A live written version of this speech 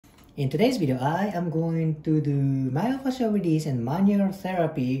In today's video, I am going to do myofascial release and manual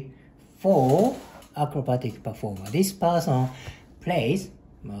therapy for acrobatic performer. This person plays,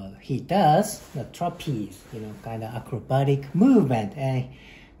 he does the trapeze, kind of acrobatic movement. And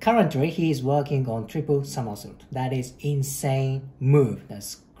currently, he is working on triple somersault. That is insane move.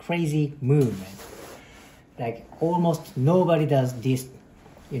 That's crazy movement. Like almost nobody does this,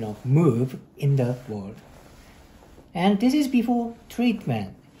 move in the world. And this is before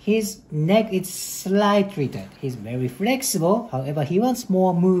treatment. His neck is slightly tight. He's very flexible. However, he wants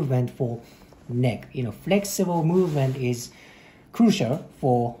more movement for neck. Flexible movement is crucial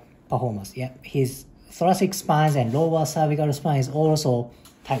for performance. Yeah, his thoracic spine and lower cervical spine is also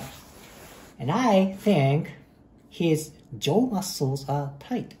tight. And I think his jaw muscles are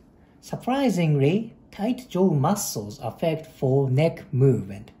tight. Surprisingly, tight jaw muscles affect for neck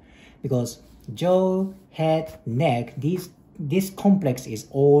movement because jaw, head, neck, this complex is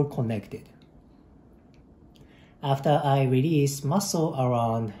all connected. After I release muscle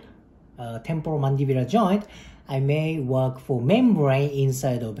around temporomandibular joint, I may work for membrane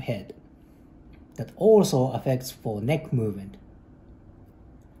inside of head. That also affects for neck movement.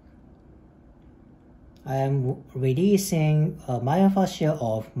 I am releasing a myofascia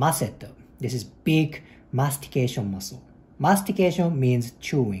of masseter. This is big mastication muscle. Mastication means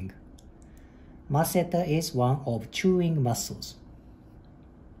chewing. Masseter is one of chewing muscles.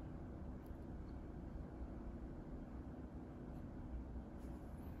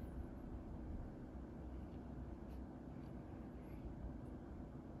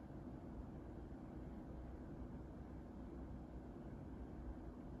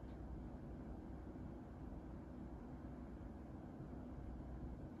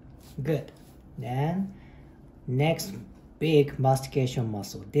 Good. Then next big mastication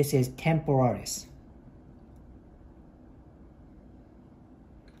muscle. This is temporalis.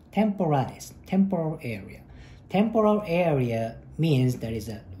 Temporalis, temporal area. Temporal area means there is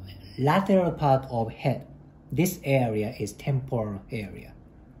a lateral part of head. This area is temporal area.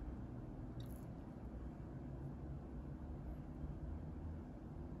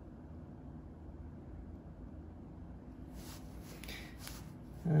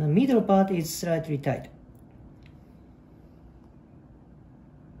 Middle part is slightly tight.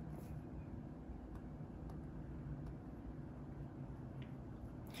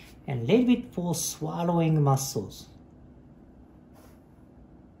 And a little bit for swallowing muscles.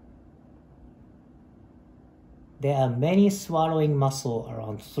 There are many swallowing muscles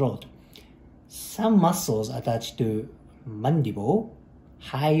around throat. Some muscles attached to mandible,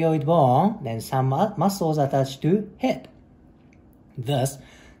 hyoid bone, then some muscles attached to head. Thus,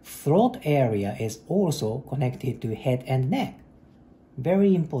 throat area is also connected to head and neck.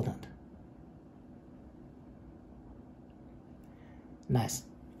 Very important. Nice.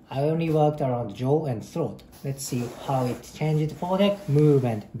 I only worked around jaw and throat. Let's see how it changed for neck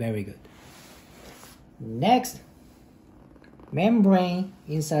movement. Very good. Next, membrane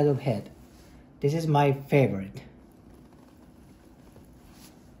inside of head. This is my favorite.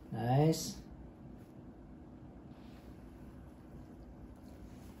 Nice.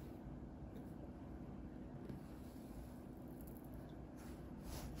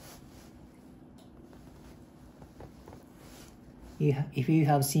 If you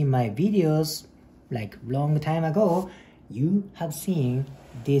have seen my videos like long time ago, you have seen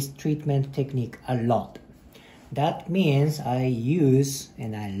this treatment technique a lot. That means I use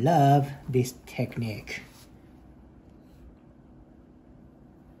and I love this technique.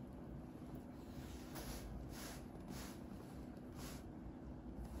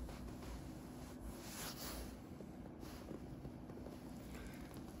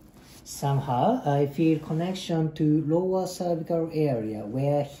 Somehow, I feel connection to lower cervical area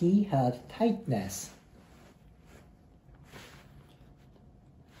where he had tightness.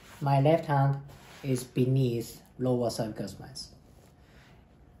 My left hand is beneath lower cervical spines.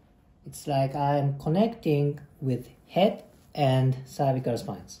 It's like I'm connecting with head and cervical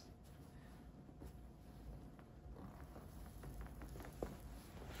spines.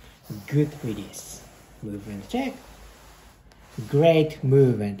 Good release. Movement check. Great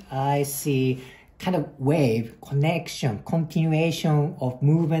movement. I see kind of wave, connection, continuation of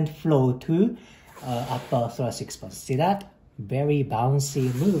movement flow to upper thoracic spine. See that? Very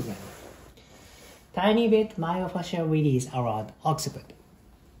bouncy movement. Tiny bit myofascial release around occiput.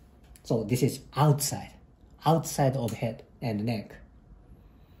 So this is outside of head and neck.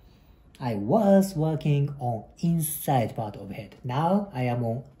 I was working on inside part of head. Now I am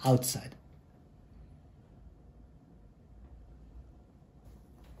on outside.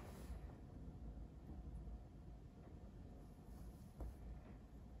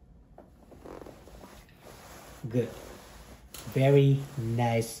 Good. Very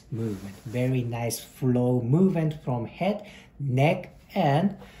nice movement. Very nice flow movement from head, neck,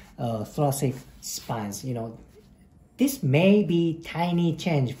 and thoracic spines. You know, this may be tiny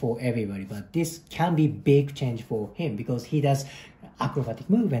change for everybody, but this can be big change for him because he does acrobatic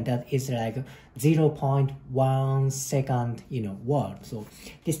movement that is like 0.1 second, word. So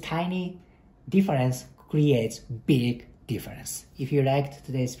this tiny difference creates big difference. If you liked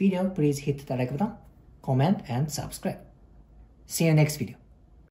today's video, please hit the like button, comment, and subscribe. See you next video.